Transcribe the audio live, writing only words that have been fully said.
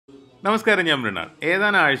നമസ്കാരം, ഞാൻ മൃണാൾ.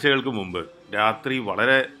 ഏതാനും ആഴ്ചകൾക്ക് മുമ്പ് രാത്രി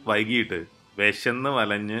വളരെ വൈകിട്ട് വിശന്ന്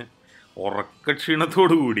വലഞ്ഞ്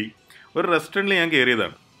ഉറക്കക്ഷീണത്തോടു കൂടി ഒരു റെസ്റ്റോറൻറ്റിൽ ഞാൻ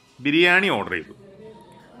കയറിയതാണ്. ബിരിയാണി ഓർഡർ ചെയ്തു.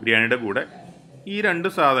 ബിരിയാണിയുടെ കൂടെ ഈ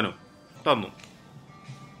 2 സാധനവും തന്നു.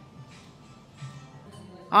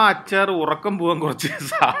 ആ അച്ചാർ ഉറക്കം പോകാൻ കുറച്ച്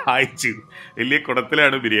സഹായിച്ചു. വലിയ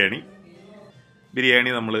കുടത്തിലാണ്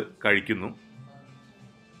ബിരിയാണി നമ്മൾ കഴിക്കുന്നു.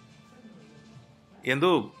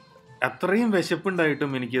 എന്തോ അത്രയും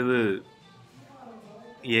വിശപ്പുണ്ടായിട്ടും എനിക്കത്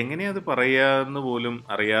എങ്ങനെയത് പറയാമെന്ന് പോലും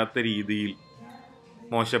അറിയാത്ത രീതിയിൽ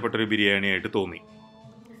മോശപ്പെട്ടൊരു ബിരിയാണിയായിട്ട് തോന്നി.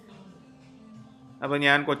 അപ്പോൾ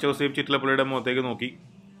ഞാൻ കൊച്ചോസേബ് ചിറ്റിലപ്പള്ളിയുടെ മുഖത്തേക്ക് നോക്കി,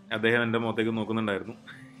 അദ്ദേഹം എൻ്റെ മുഖത്തേക്ക് നോക്കുന്നുണ്ടായിരുന്നു.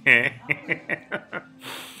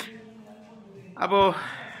 അപ്പോൾ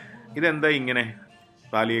ഇതെന്താ ഇങ്ങനെ?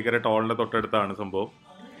 പാലിയേക്കര ടോളിൻ്റെ തൊട്ടടുത്താണ് സംഭവം.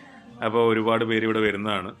 അപ്പോൾ ഒരുപാട് പേര് ഇവിടെ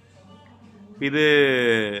വരുന്നതാണ്. ഇത്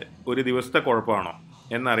ഒരു ദിവസത്തെ കുഴപ്പമാണോ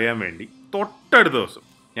എന്നറിയാൻ വേണ്ടി തൊട്ടടുത്ത ദിവസം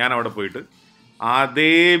ഞാൻ അവിടെ പോയിട്ട്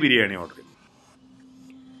അതേ ബിരിയാണി ഓർഡർ ചെയ്തു.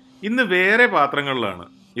 ഇന്ന് വേറെ പാത്രങ്ങളിലാണ്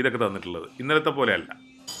ഇതൊക്കെ തന്നിട്ടുള്ളത്, ഇന്നലത്തെ പോലെ അല്ല.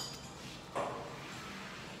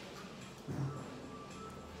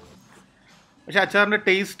 പക്ഷെ അച്ചാറിൻ്റെ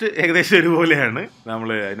ടേസ്റ്റ് ഏകദേശം ഒരുപോലെയാണ്.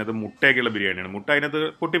 നമ്മൾ അതിനകത്ത് മുട്ടയൊക്കെയുള്ള ബിരിയാണിയാണ്. മുട്ട അതിനകത്ത്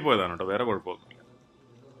പൊട്ടിപ്പോയതാണ് കേട്ടോ, വേറെ കുഴപ്പമൊന്നുമില്ല.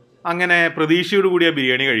 അങ്ങനെ പ്രതീക്ഷയോട് കൂടി ആ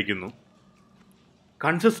ബിരിയാണി കഴിക്കുന്നു.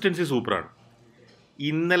 കൺസിസ്റ്റൻസി സൂപ്പറാണ്.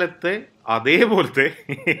 ഇന്നലത്തെ അതേപോലത്തെ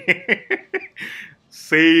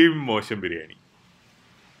സെയിം മോശം ബിരിയാണി.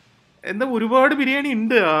 എന്താ ഒരുപാട് ബിരിയാണി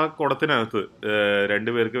ഉണ്ട് ആ കുടത്തിനകത്ത്.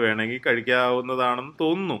 2 പേർക്ക് വേണമെങ്കിൽ കഴിക്കാവുന്നതാണെന്ന്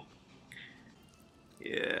തോന്നുന്നു.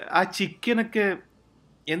 ആ ചിക്കനൊക്കെ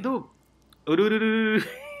എന്തോ ഒരു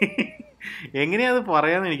എങ്ങനെയാത്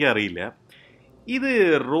പറയാമെന്ന് എനിക്കറിയില്ല. ഇത്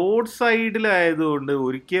റോഡ് സൈഡിലായതുകൊണ്ട്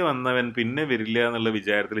ഒരിക്കൽ വന്നവൻ പിന്നെ വരില്ല എന്നുള്ള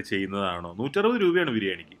വിചാരത്തിൽ ചെയ്യുന്നതാണോ? 160 രൂപയാണ്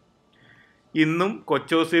ബിരിയാണിക്ക്. ഇന്നും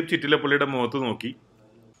കൊച്ചോസേബ് ചിറ്റിലപ്പള്ളിയുടെ മുഖത്ത് നോക്കി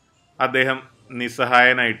അദ്ദേഹം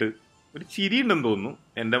നിസ്സഹായനായിട്ട് ഒരു ചിരിയുണ്ടെന്ന് തോന്നുന്നു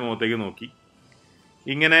എൻ്റെ മുഖത്തേക്ക് നോക്കി.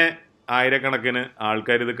 ഇങ്ങനെ ആയിരക്കണക്കിന്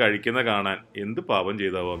ആൾക്കാർ ഇത് കഴിക്കുന്ന കാണാൻ എന്ത് പാപം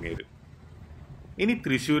ചെയ്താവോ അങ്ങേര്. ഇനി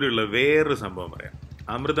തൃശ്ശൂരുള്ള വേറൊരു സംഭവം പറയാം.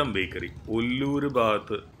 അമൃതം ബേക്കറി, ഒല്ലൂർ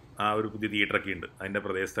ഭാഗത്ത് ആ ഒരു പുതിയ തിയേറ്ററൊക്കെ ഉണ്ട്, അതിൻ്റെ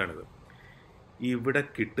പ്രദേശത്താണിത്. ഇവിടെ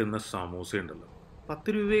കിട്ടുന്ന സമൂസ ഉണ്ടല്ലോ,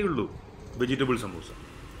 10 രൂപയേ ഉള്ളൂ. വെജിറ്റബിൾ സമൂസ.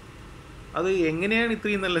 അത് എങ്ങനെയാണ്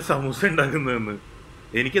ഇത്രയും നല്ല സമൂസ ഉണ്ടാക്കുന്നതെന്ന്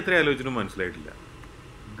എനിക്കെത്ര ആലോചിച്ചിട്ടും മനസ്സിലായിട്ടില്ല.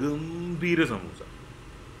 ഗംഭീര സമൂസ.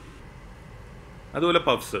 അതുപോലെ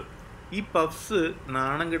പഫ്സ്. ഈ പഫ്സ്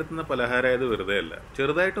നാണം കെടുത്തുന്ന പലഹാരമായത് വെറുതെ അല്ല.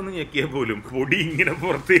 ചെറുതായിട്ടൊന്ന് ഞെക്കിയാൽ പോലും പൊടി ഇങ്ങനെ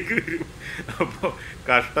പുറത്തേക്ക് വരും. അപ്പോൾ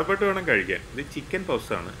കഷ്ടപ്പെട്ട് വേണം കഴിക്കാൻ. ഇത് ചിക്കൻ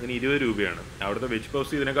പഫ്സാണ്. ഇതിന് 20 രൂപയാണ്. അവിടുത്തെ വെജ്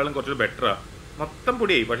പഫ്സ് ഇതിനേക്കാളും കുറച്ച് ബെറ്ററാണ്. മൊത്തം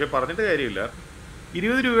പൊടിയായി, പക്ഷേ പറഞ്ഞിട്ട് കാര്യമില്ല.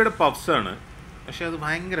 20 രൂപയുടെ പഫ്സാണ്, പക്ഷെ അത്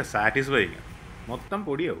ഭയങ്കര സാറ്റിസ്ഫൈങ് ആണ്. മൊത്തം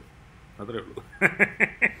പൊടിയാവും, അത്രേ ഉള്ളൂ.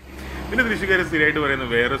 പിന്നെ തൃശ്ശൂർക്കാർ സ്ഥിരമായിട്ട് പറയുന്ന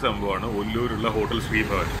വേറെ സംഭവമാണ് ഒല്ലൂരുള്ള ഹോട്ടൽ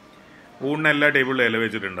ശ്രീഭവൻ. ഊണിന് എല്ലാ ടേബിളിലും ഇല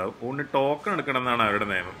വെച്ചിട്ടുണ്ടാവും. ഊണിന് ടോക്കൺ എടുക്കണം എന്നാണ് അവരുടെ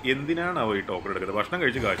നിയമം. എന്തിനാണ് അവർ ഈ ടോക്കൺ എടുക്കുന്നത്? ഭക്ഷണം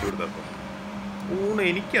കഴിച്ച് കാശ് കൊടുത്തപ്പോൾ ഊണ്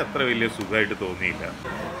എനിക്ക് അത്ര വലിയ സുഖമായിട്ട് തോന്നിയില്ല.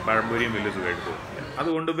 പഴംപൊരിയും വലിയ സുഖമായിട്ട് തോന്നിയില്ല.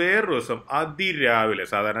 അതുകൊണ്ട് വേറൊരു ദിവസം അതിരാവിലെ,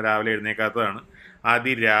 സാധാരണ രാവിലെ എഴുന്നേക്കാത്തതാണ്,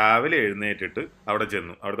 അതിരാവിലെ എഴുന്നേറ്റിട്ട് അവിടെ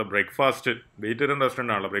ചെന്നു. അവിടുത്തെ ബ്രേക്ക്ഫാസ്റ്റ്, വെജിറ്റേറിയൻ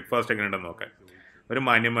റെസ്റ്റോറൻ്റ് ആണല്ലോ, ബ്രേക്ക്ഫാസ്റ്റ് എങ്ങനെ ഉണ്ടെന്ന് നോക്കാൻ. ഒരു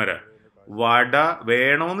മാന്യന്മാരാ. വട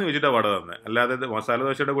വേണോന്ന് ചോദിച്ചിട്ടാണ് വട തന്നെ, അല്ലാതെ മസാല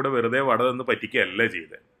ദോശയുടെ കൂടെ വെറുതെ വട തന്ന് പറ്റിക്കുകയല്ല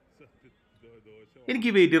ചെയ്തത്. എനിക്ക്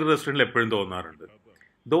ഈ വെജിറ്റേറിയൻ റെസ്റ്റോറൻറ്റിൽ എപ്പോഴും തോന്നാറുണ്ട്,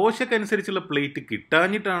 ദോശക്കനുസരിച്ചുള്ള പ്ലേറ്റ്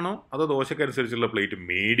കിട്ടാഞ്ഞിട്ടാണോ അതോ ദോശക്കനുസരിച്ചുള്ള പ്ലേറ്റ്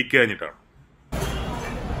മേടിക്കാഞ്ഞിട്ടാണോ?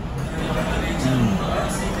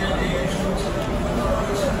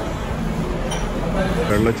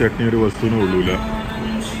 വെള്ള ചട്നി ഒരു വസ്തുവിനും കൊള്ളൂല.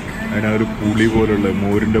 അതിനാ ഒരു പുളി പോലുള്ള,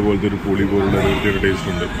 മോരിൻ്റെ പോലത്തെ ഒരു പുളി പോലുള്ള ഒരു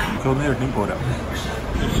ടേസ്റ്റ് ഉണ്ട്. ചുവന്ന ചട്നി പോരാ.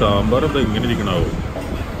 സാമ്പാർ എന്താ ഇങ്ങനെ ഇരിക്കണാവോ?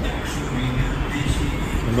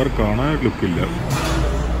 സാമ്പാർ കാണാൻ ലുക്കില്ല.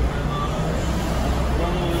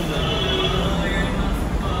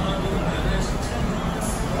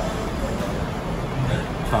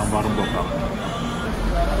 സാമ്പാറും പൊക്കാം.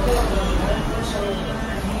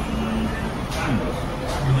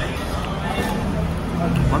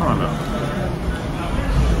 മണമല്ല.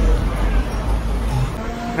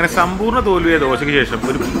 അങ്ങനെ സമ്പൂർണ്ണ തോൽവിയ ദോശയ്ക്ക് ശേഷം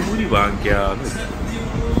ഒരു പൂരി വാങ്ങിക്കാന്ന്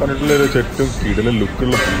പറഞ്ഞിട്ടുള്ളൊരു ചട്ടും കിടലും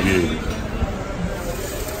ലുക്കുള്ള പൂരിയായിരുന്നു.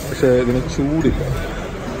 പക്ഷെ ഇതിന് ചൂടില്ല.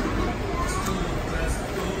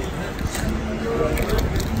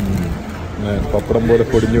 പപ്പടം പോലെ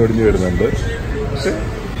പൊടിഞ്ഞു വരുന്നുണ്ട്, പക്ഷെ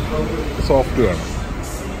സോഫ്റ്റ് വേണം.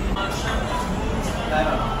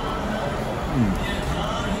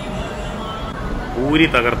 പൂരി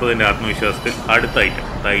തകർത്തതിൻ്റെ ആത്മവിശ്വാസത്തിൽ അടുത്ത ഐറ്റം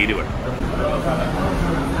തൈര് വേണം.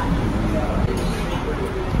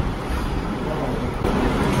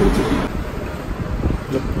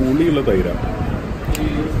 പുളിയുള്ള തൈരാണ്.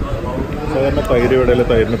 സാധാരണ തൈര് ഇടയിൽ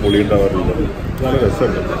തൈരിന് പുളി ഉണ്ടാവാറുള്ളത്. നല്ല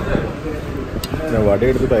രസമുണ്ട്. ഞാൻ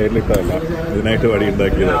വടയെടുത്ത് ടയറിലിട്ടതല്ല, ഇതിനായിട്ട് വടി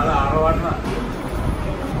ഉണ്ടാക്കിയതാണ്.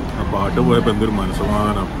 ആ പാട്ട് പോയപ്പോൾ എന്തൊരു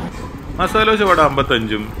മനസ്സമാധാനം. മസാല ദോശ വട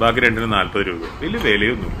 55, ബാക്കി രണ്ടിന് 40 രൂപ. വലിയ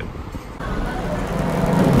വിലയൊന്നുമില്ല.